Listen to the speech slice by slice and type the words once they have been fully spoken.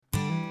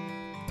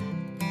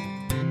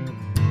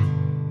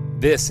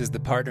This is the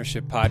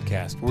Partnership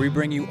Podcast, where we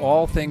bring you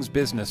all things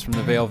business from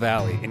the Vail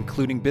Valley,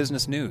 including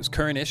business news,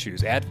 current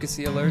issues,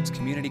 advocacy alerts,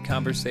 community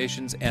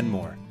conversations, and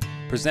more.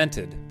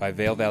 Presented by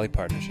Vail Valley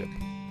Partnership.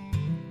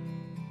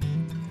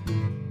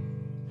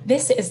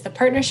 This is the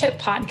Partnership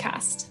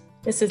Podcast.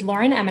 This is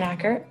Lauren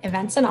Emenacker,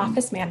 Events and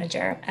Office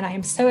Manager, and I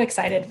am so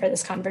excited for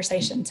this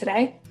conversation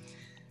today.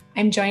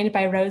 I'm joined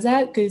by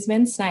Rosa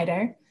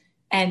Guzman-Snyder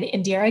and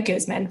Indira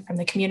Guzman from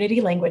the Community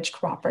Language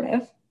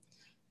Cooperative.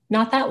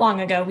 Not that long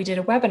ago, we did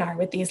a webinar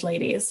with these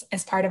ladies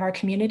as part of our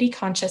Community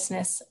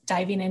Consciousness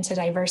Diving into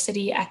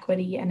Diversity,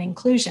 Equity, and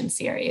Inclusion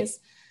series.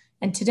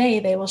 And today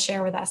they will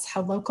share with us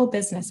how local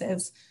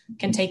businesses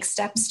can take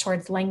steps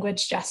towards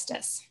language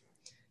justice.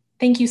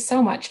 Thank you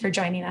so much for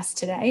joining us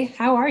today.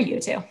 How are you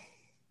two?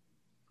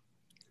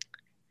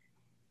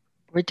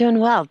 We're doing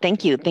well.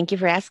 Thank you. Thank you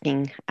for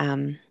asking.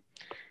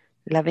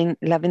 Loving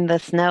the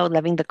snow,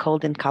 loving the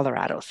cold in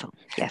Colorado. So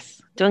yes,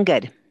 doing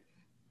good.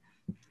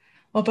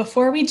 Well,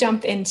 before we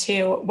jump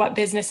into what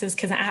businesses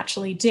can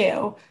actually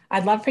do,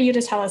 I'd love for you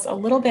to tell us a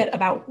little bit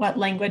about what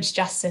language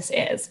justice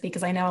is,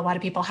 because I know a lot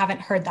of people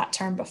haven't heard that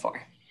term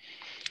before.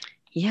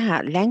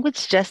 Yeah,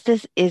 language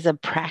justice is a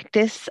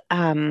practice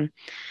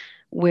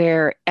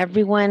where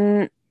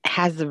everyone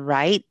has the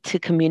right to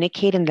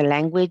communicate in the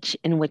language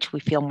in which we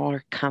feel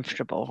more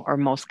comfortable or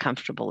most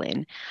comfortable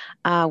in.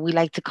 We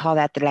like to call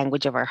that the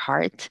language of our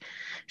heart.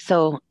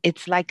 So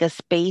it's like a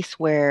space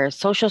where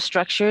social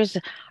structures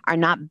are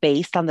not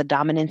based on the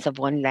dominance of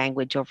one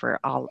language over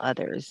all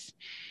others.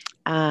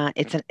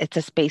 It's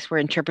a space where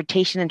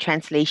interpretation and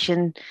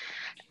translation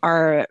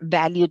are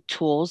valued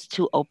tools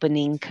to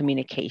opening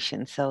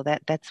communication. So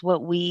that's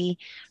what we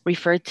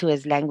refer to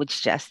as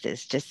language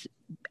justice, just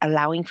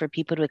allowing for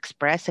people to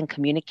express and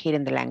communicate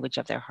in the language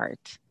of their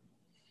heart.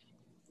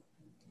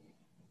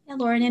 Yeah,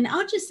 Lauren, and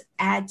I'll just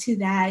add to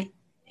that,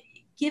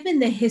 given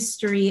the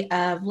history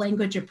of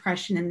language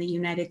oppression in the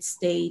United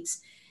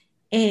States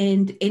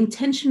and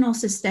intentional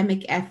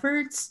systemic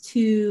efforts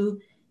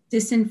to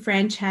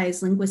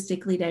disenfranchise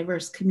linguistically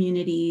diverse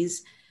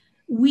communities,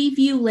 we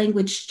view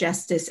language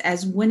justice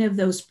as one of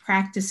those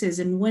practices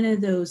and one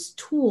of those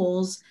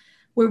tools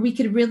where we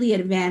could really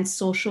advance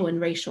social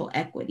and racial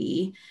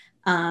equity.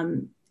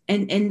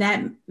 And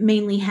that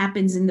mainly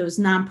happens in those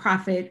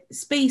nonprofit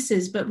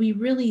spaces, but we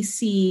really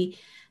see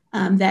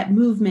that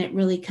movement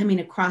really coming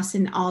across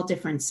in all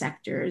different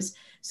sectors.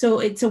 So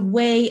it's a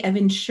way of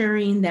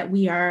ensuring that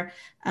we are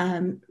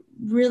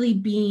really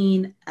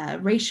being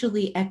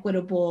racially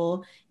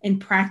equitable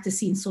and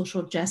practicing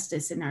social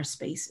justice in our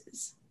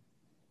spaces.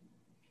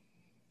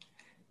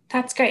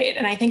 That's great.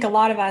 And I think a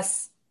lot of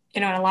us,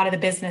 and a lot of the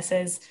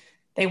businesses,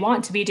 they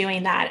want to be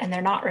doing that and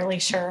they're not really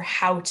sure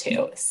how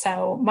to.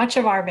 So much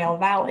of our Vail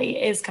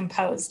Valley is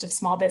composed of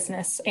small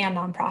business and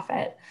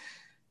nonprofit,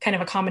 kind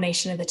of a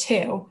combination of the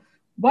two.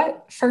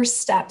 What first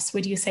steps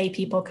would you say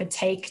people could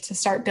take to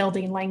start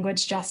building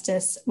language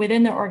justice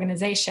within their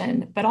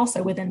organization, but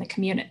also within the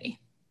community?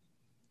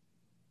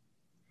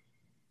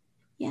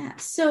 Yeah,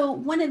 so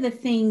one of the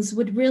things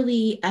would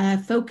really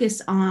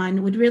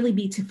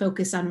be to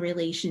focus on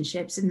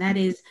relationships. And that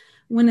is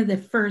one of the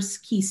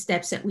first key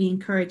steps that we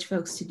encourage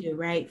folks to do,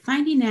 right?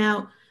 Finding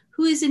out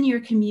who is in your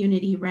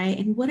community, right?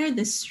 And what are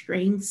the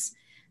strengths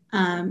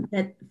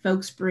that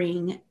folks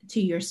bring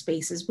to your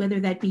spaces, whether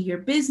that be your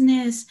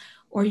business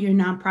or your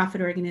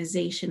nonprofit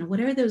organization. What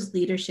are those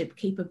leadership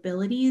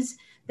capabilities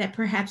that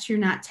perhaps you're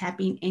not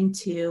tapping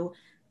into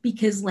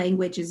because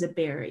language is a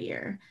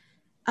barrier?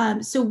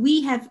 So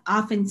we have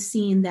often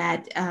seen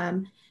that,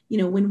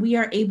 when we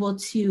are able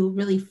to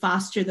really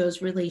foster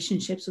those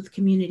relationships with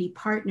community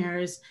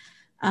partners,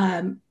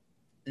 that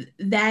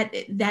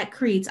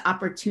creates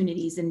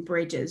opportunities and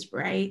bridges,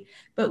 right?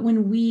 But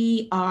when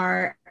we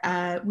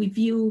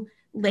view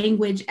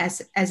language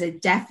as a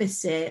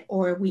deficit,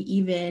 or we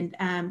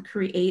even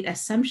create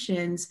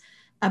assumptions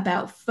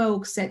about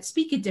folks that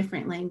speak a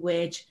different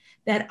language,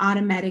 that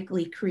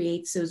automatically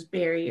creates those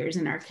barriers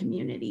in our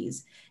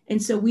communities.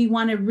 And so we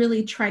want to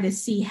really try to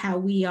see how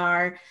we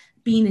are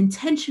being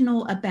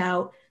intentional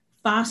about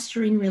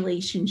fostering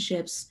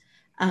relationships,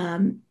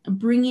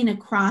 bringing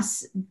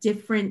across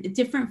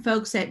different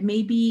folks that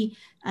maybe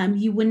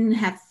you wouldn't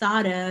have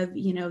thought of,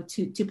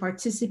 to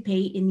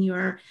participate in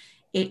your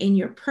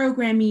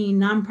programming,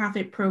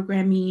 nonprofit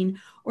programming,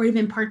 or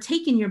even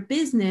partake in your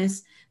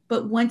business.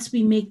 But once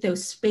we make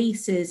those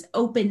spaces,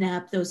 open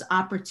up those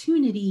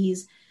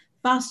opportunities,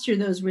 foster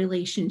those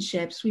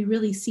relationships, we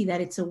really see that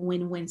it's a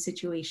win-win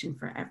situation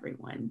for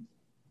everyone.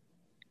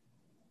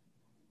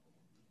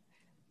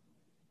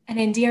 And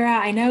Indira,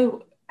 I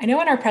know in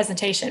our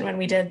presentation, when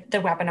we did the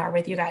webinar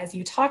with you guys,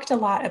 you talked a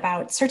lot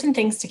about certain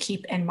things to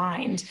keep in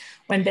mind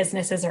when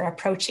businesses are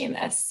approaching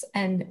this.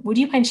 And would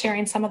you mind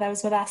sharing some of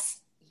those with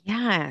us?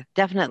 Yeah,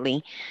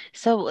 definitely.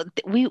 So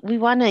we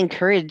want to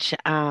encourage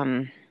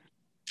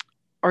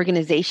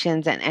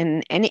organizations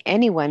and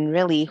anyone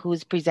really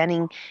who's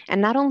presenting,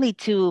 and not only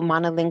to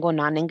monolingual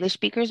non-English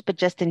speakers, but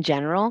just in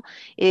general,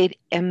 it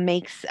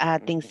makes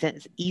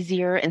things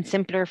easier and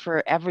simpler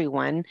for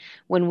everyone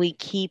when we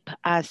keep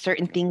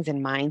certain things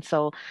in mind.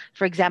 So,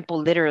 for example,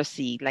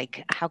 literacy,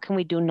 like how can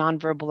we do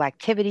nonverbal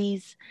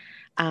activities?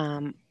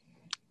 Um,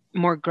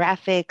 More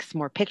graphics,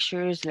 more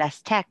pictures,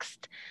 less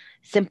text,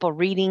 simple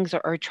readings,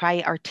 or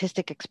try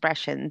artistic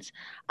expressions.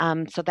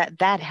 So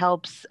that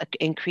helps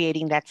in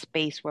creating that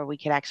space where we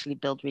could actually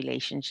build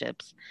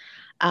relationships.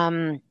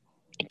 Um,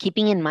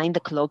 Keeping in mind the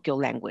colloquial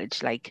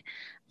language, like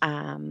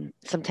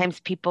sometimes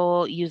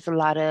people use a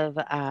lot of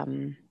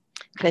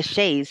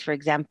cliches. For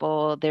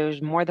example,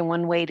 there's more than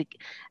one way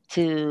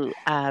to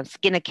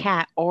skin a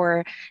cat,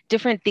 or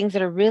different things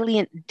that are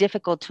really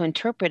difficult to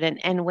interpret.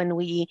 And when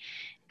we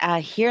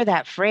hear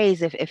that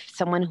phrase, if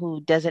someone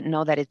who doesn't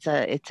know that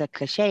it's a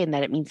cliche and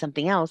that it means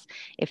something else,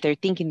 if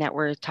they're thinking that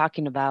we're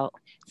talking about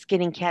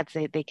skinning cats,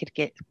 they could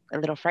get a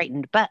little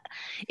frightened. But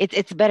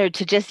it's better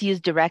to just use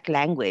direct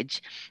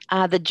language.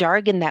 The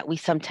jargon that we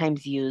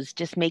sometimes use,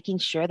 just making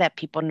sure that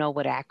people know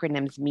what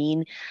acronyms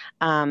mean,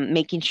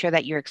 making sure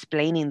that you're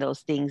explaining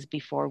those things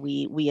before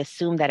we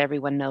assume that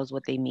everyone knows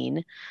what they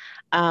mean.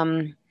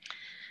 Um,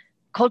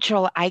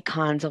 Cultural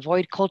icons,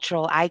 avoid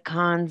cultural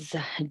icons,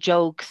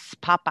 jokes,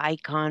 pop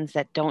icons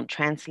that don't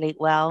translate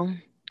well.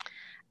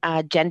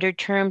 Gender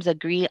terms,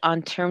 agree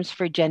on terms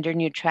for gender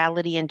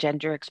neutrality and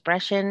gender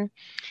expression.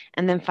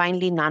 And then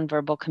finally,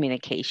 nonverbal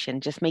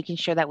communication, just making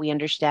sure that we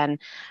understand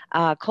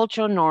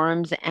cultural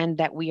norms and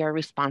that we are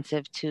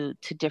responsive to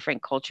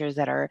different cultures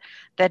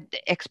that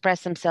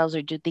express themselves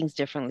or do things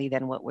differently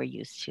than what we're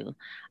used to.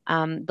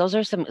 Those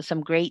are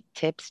some great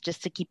tips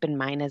just to keep in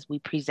mind as we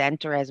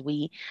present, or as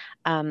we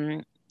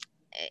um,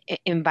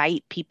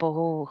 invite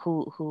people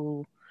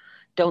who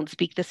don't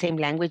speak the same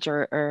language,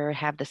 or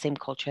have the same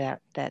culture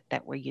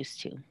that we're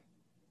used to.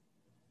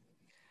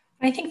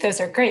 I think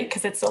those are great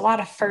because it's a lot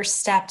of first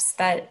steps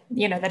that,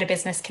 that a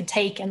business can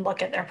take and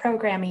look at their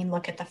programming,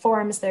 look at the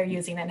forms they're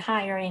using in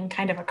hiring,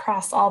 kind of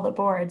across all the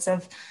boards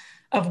of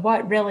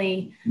what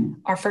really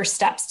are first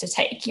steps to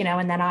take,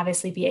 and then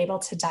obviously be able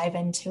to dive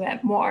into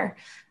it more.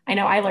 I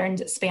know I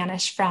learned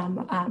Spanish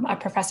from a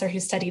professor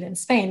who studied in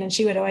Spain, and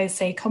she would always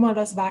say, "Como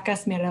las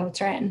vacas me lo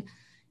traen."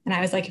 And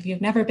I was like, if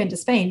you've never been to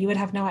Spain, you would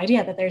have no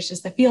idea that there's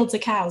just the fields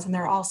of cows and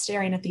they're all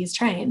staring at these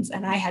trains.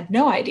 And I had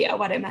no idea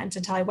what it meant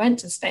until I went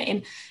to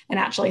Spain and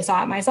actually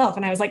saw it myself.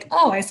 And I was like,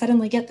 oh, I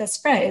suddenly get this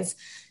phrase,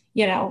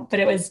 but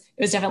it was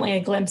definitely a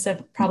glimpse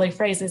of probably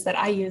phrases that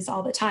I use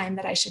all the time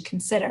that I should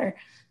consider,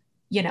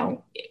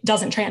 it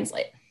doesn't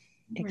translate.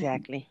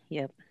 Exactly.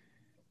 Yep.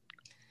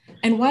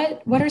 And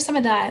what are some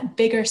of the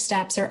bigger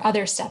steps or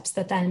other steps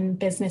that then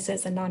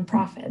businesses and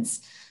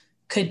nonprofits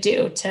could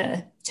do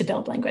to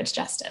build language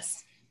justice?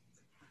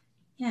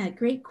 Yeah,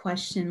 great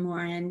question,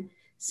 Lauren.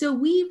 So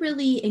we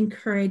really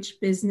encourage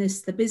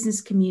the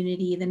business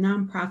community, the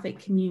nonprofit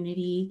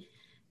community,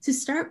 to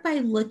start by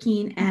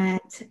looking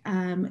at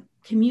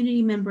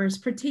community members,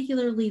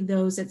 particularly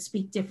those that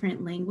speak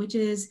different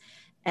languages,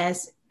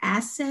 as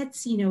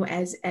assets,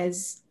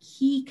 as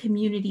key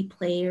community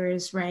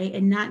players, right?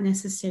 And not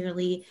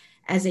necessarily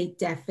as a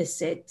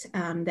deficit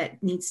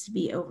that needs to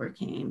be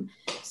overcome.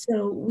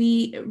 So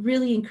we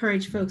really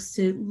encourage folks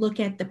to look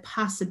at the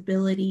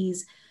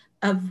possibilities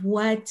of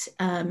what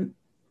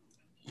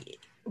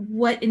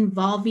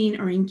involving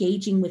or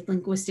engaging with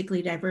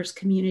linguistically diverse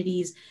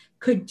communities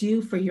could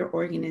do for your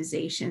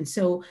organization.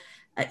 So,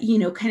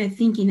 kind of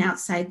thinking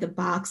outside the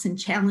box and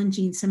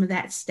challenging some of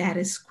that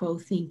status quo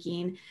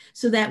thinking.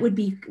 So that would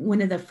be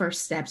one of the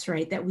first steps,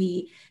 right? That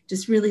we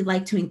just really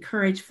like to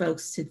encourage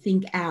folks to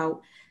think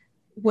out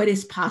what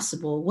is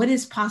possible. What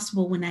is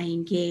possible when I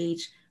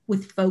engage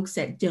with folks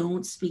that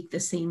don't speak the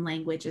same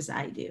language as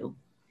I do?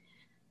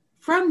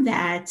 From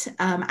that,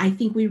 I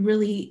think we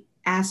really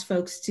ask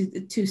folks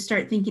to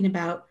start thinking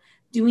about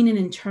doing an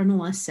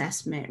internal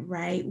assessment,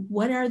 right?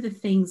 What are the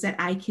things that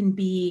I can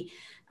be,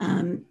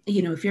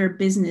 if you're a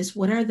business,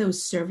 what are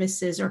those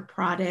services or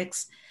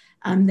products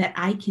that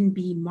I can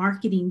be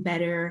marketing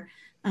better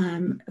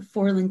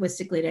for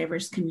linguistically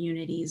diverse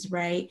communities,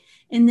 right?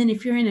 And then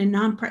if you're in the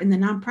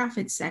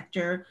nonprofit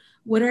sector,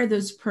 what are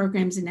those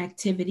programs and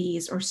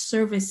activities or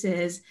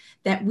services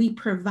that we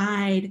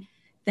provide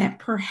that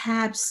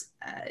perhaps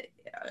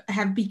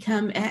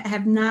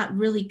have not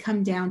really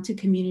come down to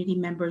community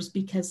members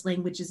because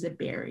language is a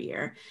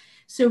barrier.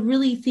 So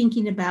really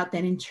thinking about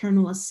that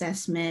internal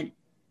assessment,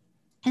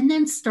 and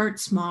then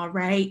start small,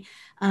 right?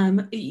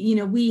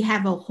 We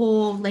have a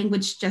whole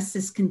language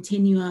justice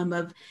continuum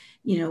of,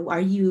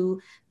 are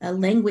you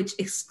language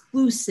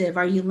exclusive?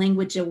 Are you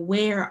language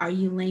aware? Are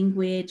you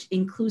language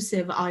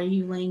inclusive? Are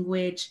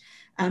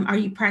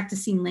you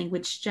practicing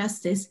language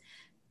justice?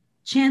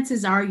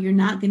 Chances are you're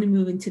not going to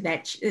move into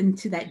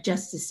that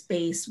justice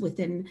space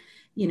within,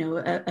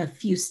 a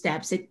few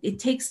steps. It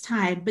takes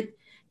time, but,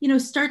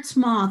 start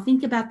small.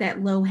 Think about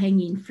that low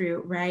hanging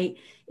fruit, right?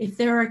 If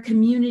there are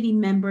community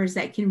members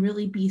that can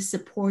really be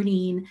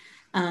supporting,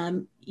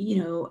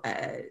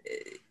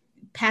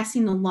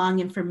 passing along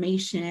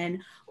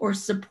information or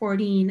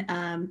supporting,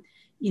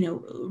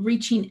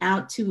 reaching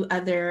out to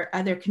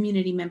other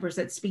community members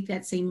that speak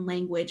that same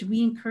language,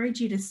 we encourage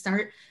you to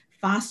start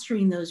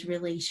fostering those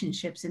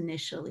relationships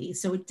initially.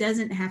 So it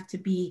doesn't have to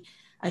be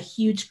a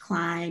huge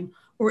climb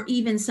or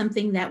even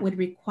something that would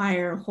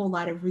require a whole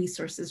lot of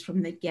resources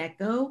from the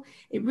get-go.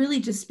 It really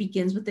just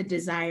begins with the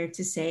desire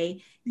to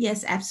say,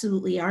 yes,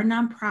 absolutely, our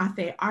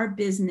nonprofit, our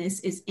business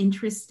is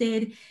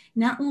interested,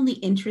 not only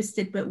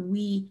interested, but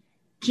we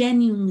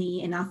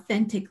genuinely and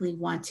authentically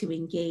want to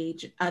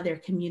engage other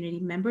community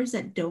members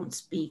that don't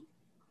speak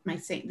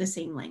the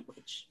same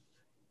language.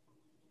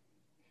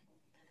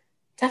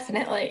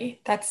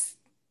 Definitely.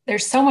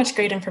 There's so much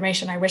great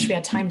information. I wish we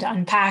had time to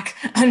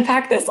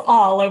unpack this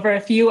all over a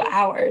few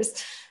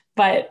hours.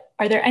 But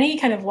are there any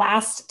kind of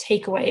last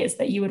takeaways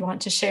that you would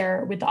want to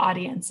share with the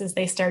audience as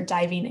they start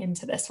diving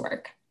into this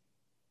work?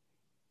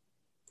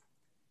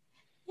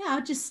 Yeah,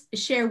 I'll just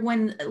share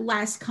one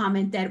last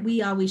comment that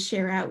we always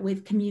share out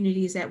with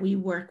communities that we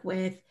work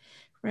with,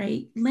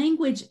 right?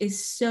 Language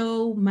is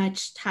so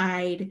much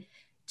tied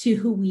to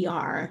who we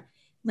are.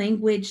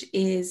 Language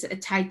is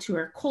tied to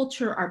our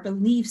culture, our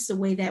beliefs, the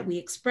way that we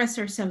express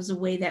ourselves, the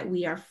way that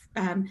we are,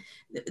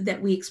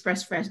 that we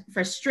express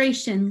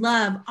frustration,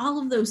 love.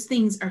 All of those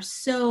things are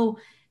so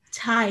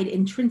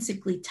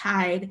intrinsically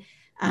tied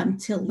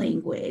to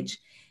language.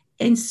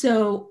 And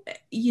so,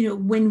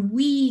 when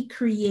we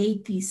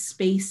create these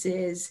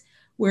spaces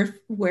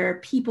where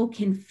people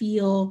can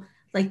feel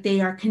like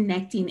they are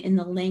connecting in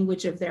the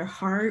language of their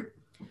heart,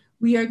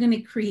 we are going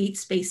to create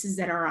spaces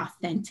that are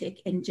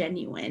authentic and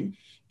genuine.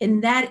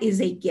 And that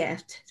is a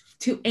gift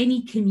to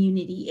any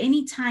community.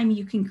 Anytime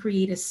you can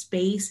create a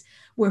space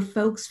where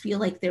folks feel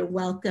like they're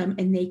welcome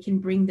and they can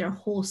bring their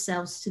whole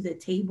selves to the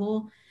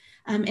table.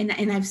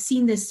 And I've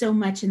seen this so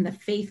much in the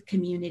faith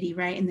community,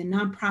 right? In the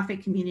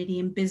nonprofit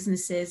community and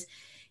businesses.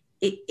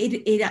 It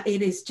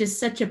is just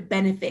such a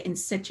benefit and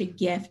such a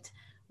gift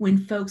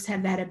when folks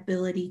have that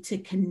ability to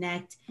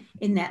connect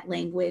in that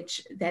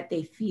language that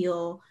they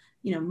feel,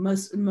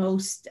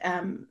 most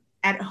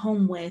at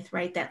home with,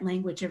 right? That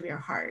language of your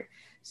heart.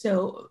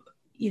 So,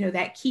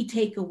 that key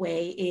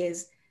takeaway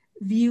is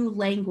view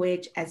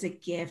language as a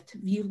gift,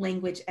 view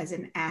language as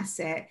an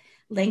asset.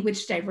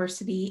 Language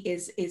diversity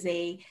is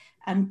a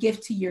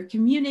gift to your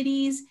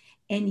communities,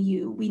 and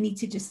we need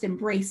to just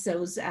embrace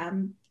those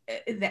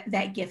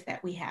that gift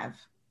that we have.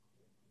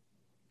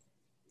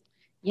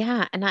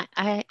 Yeah, and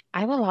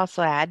I will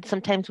also add,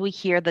 sometimes we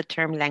hear the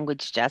term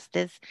language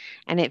justice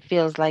and it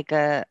feels like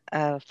a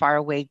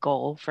faraway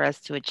goal for us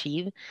to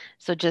achieve.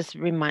 So just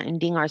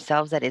reminding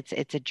ourselves that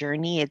it's a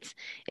journey, it's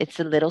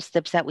the little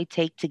steps that we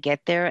take to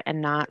get there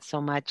and not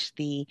so much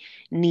the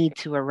need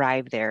to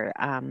arrive there.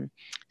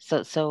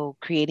 So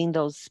creating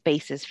those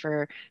spaces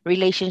for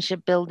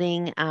relationship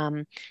building,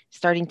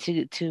 starting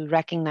to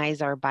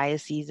recognize our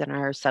biases and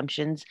our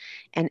assumptions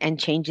and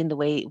changing the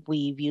way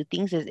we view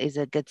things is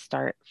a good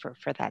start for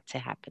that to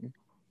happen.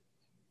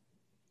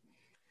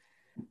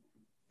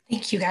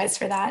 Thank you guys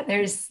for that.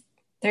 There's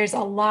a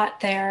lot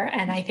there.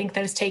 And I think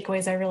those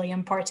takeaways are really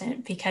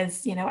important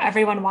because,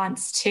 everyone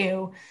wants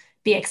to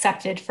be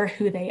accepted for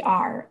who they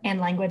are. And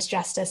language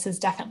justice is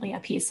definitely a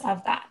piece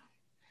of that.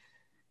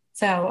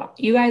 So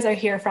you guys are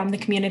here from the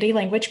Community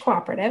Language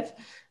Cooperative.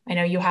 I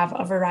know you have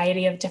a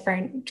variety of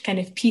different kind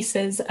of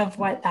pieces of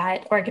what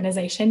that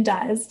organization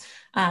does,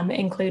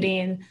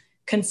 including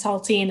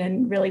consulting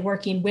and really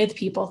working with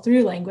people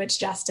through language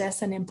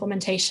justice and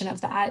implementation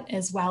of that,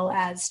 as well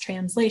as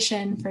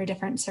translation for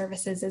different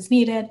services as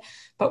needed.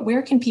 But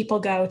where can people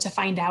go to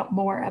find out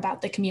more about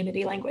the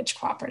Community Language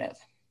Cooperative?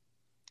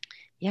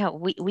 Yeah,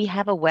 we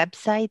have a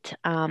website.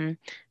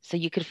 So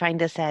you could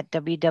find us at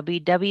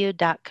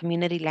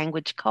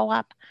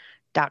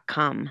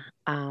www.communitylanguagecoop.com.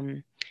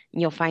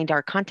 You'll find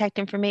our contact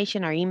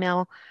information, our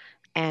email,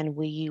 and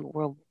we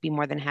will be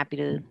more than happy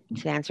to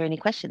answer any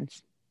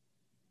questions.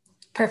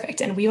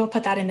 Perfect. And we will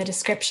put that in the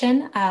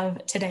description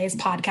of today's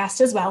podcast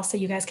as well. So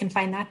you guys can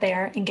find that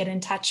there and get in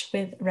touch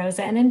with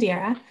Rosa and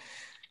Indira.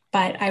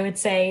 But I would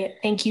say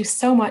thank you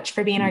so much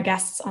for being our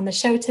guests on the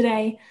show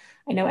today.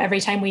 I know every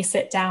time we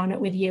sit down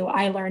with you,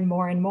 I learn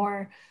more and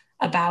more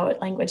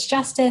about language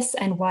justice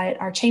and what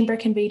our chamber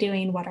can be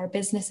doing, what our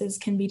businesses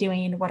can be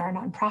doing, what our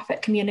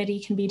nonprofit community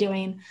can be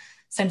doing.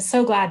 So I'm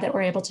so glad that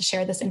we're able to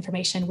share this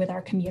information with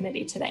our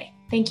community today.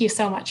 Thank you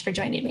so much for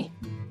joining me.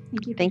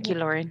 Thank you,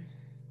 Lauren.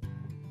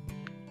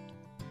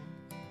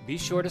 Be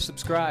sure to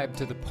subscribe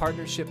to the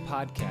Partnership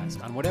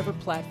Podcast on whatever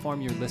platform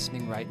you're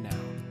listening right now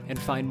and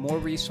find more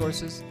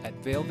resources at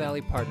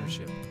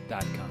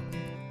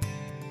ValeValleyPartnership.com.